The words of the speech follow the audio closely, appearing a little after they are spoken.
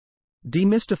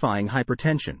Demystifying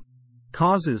hypertension.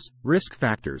 Causes, risk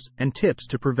factors, and tips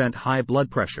to prevent high blood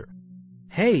pressure.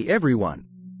 Hey everyone!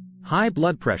 High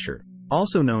blood pressure,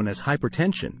 also known as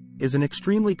hypertension, is an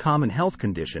extremely common health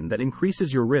condition that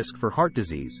increases your risk for heart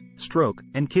disease, stroke,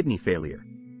 and kidney failure.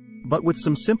 But with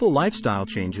some simple lifestyle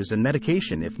changes and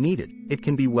medication if needed, it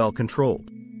can be well controlled.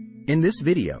 In this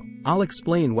video, I'll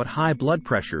explain what high blood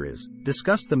pressure is,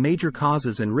 discuss the major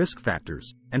causes and risk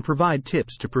factors, and provide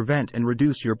tips to prevent and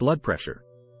reduce your blood pressure.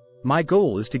 My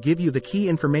goal is to give you the key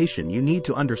information you need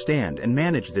to understand and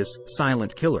manage this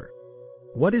silent killer.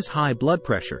 What is high blood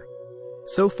pressure?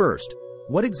 So first,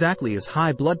 what exactly is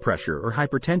high blood pressure or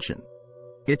hypertension?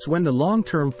 It's when the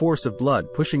long-term force of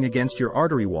blood pushing against your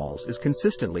artery walls is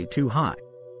consistently too high.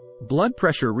 Blood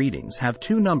pressure readings have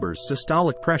two numbers: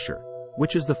 systolic pressure,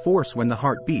 which is the force when the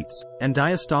heart beats, and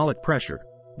diastolic pressure,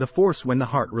 the force when the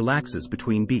heart relaxes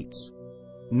between beats.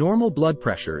 Normal blood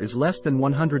pressure is less than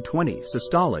 120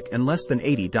 systolic and less than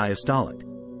 80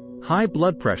 diastolic. High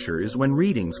blood pressure is when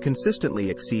readings consistently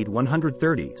exceed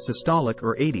 130 systolic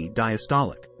or 80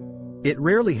 diastolic. It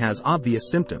rarely has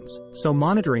obvious symptoms, so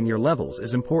monitoring your levels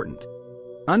is important.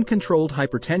 Uncontrolled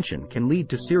hypertension can lead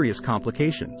to serious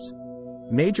complications.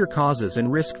 Major causes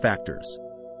and risk factors.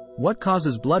 What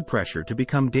causes blood pressure to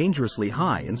become dangerously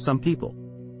high in some people?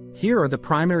 Here are the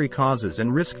primary causes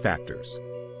and risk factors.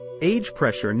 Age: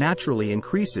 pressure naturally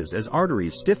increases as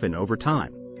arteries stiffen over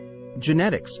time.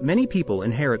 Genetics: many people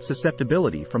inherit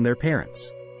susceptibility from their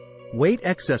parents. Weight: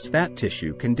 excess fat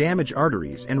tissue can damage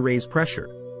arteries and raise pressure.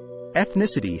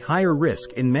 Ethnicity: higher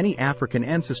risk in many African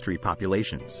ancestry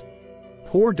populations.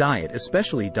 Poor diet,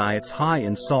 especially diets high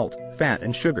in salt, fat,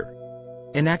 and sugar.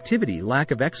 Inactivity: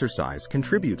 lack of exercise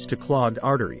contributes to clogged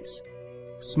arteries.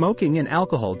 Smoking and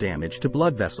alcohol damage to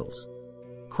blood vessels.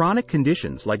 Chronic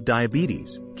conditions like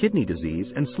diabetes, kidney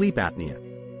disease, and sleep apnea.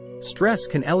 Stress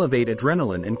can elevate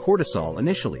adrenaline and cortisol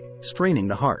initially, straining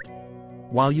the heart.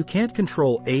 While you can't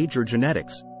control age or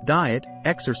genetics, diet,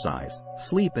 exercise,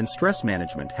 sleep, and stress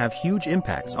management have huge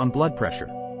impacts on blood pressure.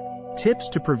 Tips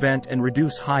to prevent and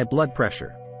reduce high blood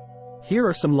pressure. Here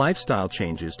are some lifestyle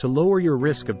changes to lower your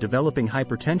risk of developing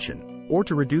hypertension, or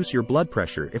to reduce your blood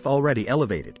pressure if already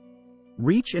elevated.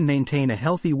 Reach and maintain a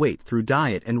healthy weight through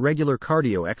diet and regular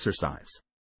cardio exercise.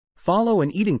 Follow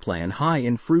an eating plan high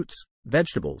in fruits,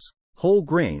 vegetables, whole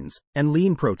grains, and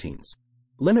lean proteins.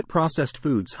 Limit processed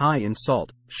foods high in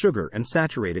salt, sugar, and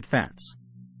saturated fats.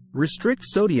 Restrict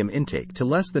sodium intake to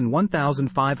less than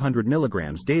 1,500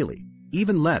 milligrams daily,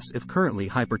 even less if currently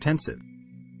hypertensive.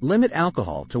 Limit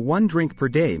alcohol to 1 drink per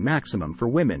day maximum for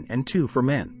women and 2 for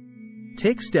men.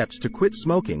 Take steps to quit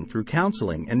smoking through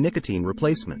counseling and nicotine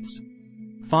replacements.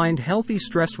 Find healthy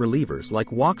stress relievers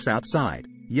like walks outside,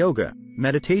 yoga,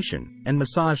 meditation, and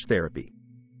massage therapy.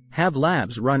 Have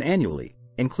labs run annually,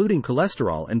 including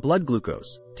cholesterol and blood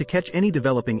glucose, to catch any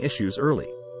developing issues early.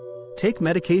 Take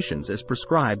medications as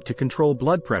prescribed to control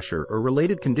blood pressure or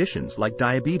related conditions like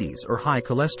diabetes or high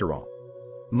cholesterol.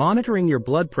 Monitoring your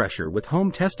blood pressure with home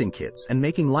testing kits and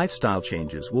making lifestyle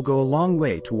changes will go a long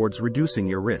way towards reducing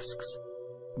your risks.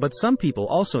 But some people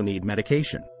also need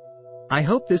medication. I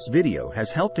hope this video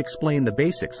has helped explain the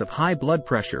basics of high blood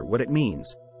pressure, what it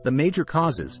means, the major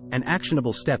causes, and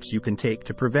actionable steps you can take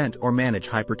to prevent or manage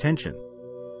hypertension.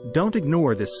 Don't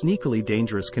ignore this sneakily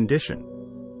dangerous condition.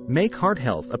 Make heart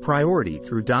health a priority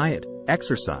through diet,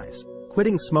 exercise,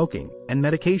 quitting smoking, and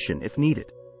medication if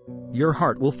needed. Your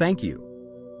heart will thank you.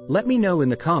 Let me know in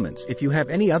the comments if you have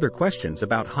any other questions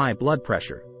about high blood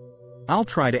pressure. I'll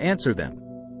try to answer them.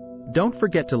 Don't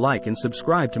forget to like and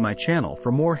subscribe to my channel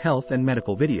for more health and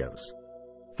medical videos.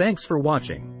 Thanks for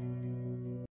watching.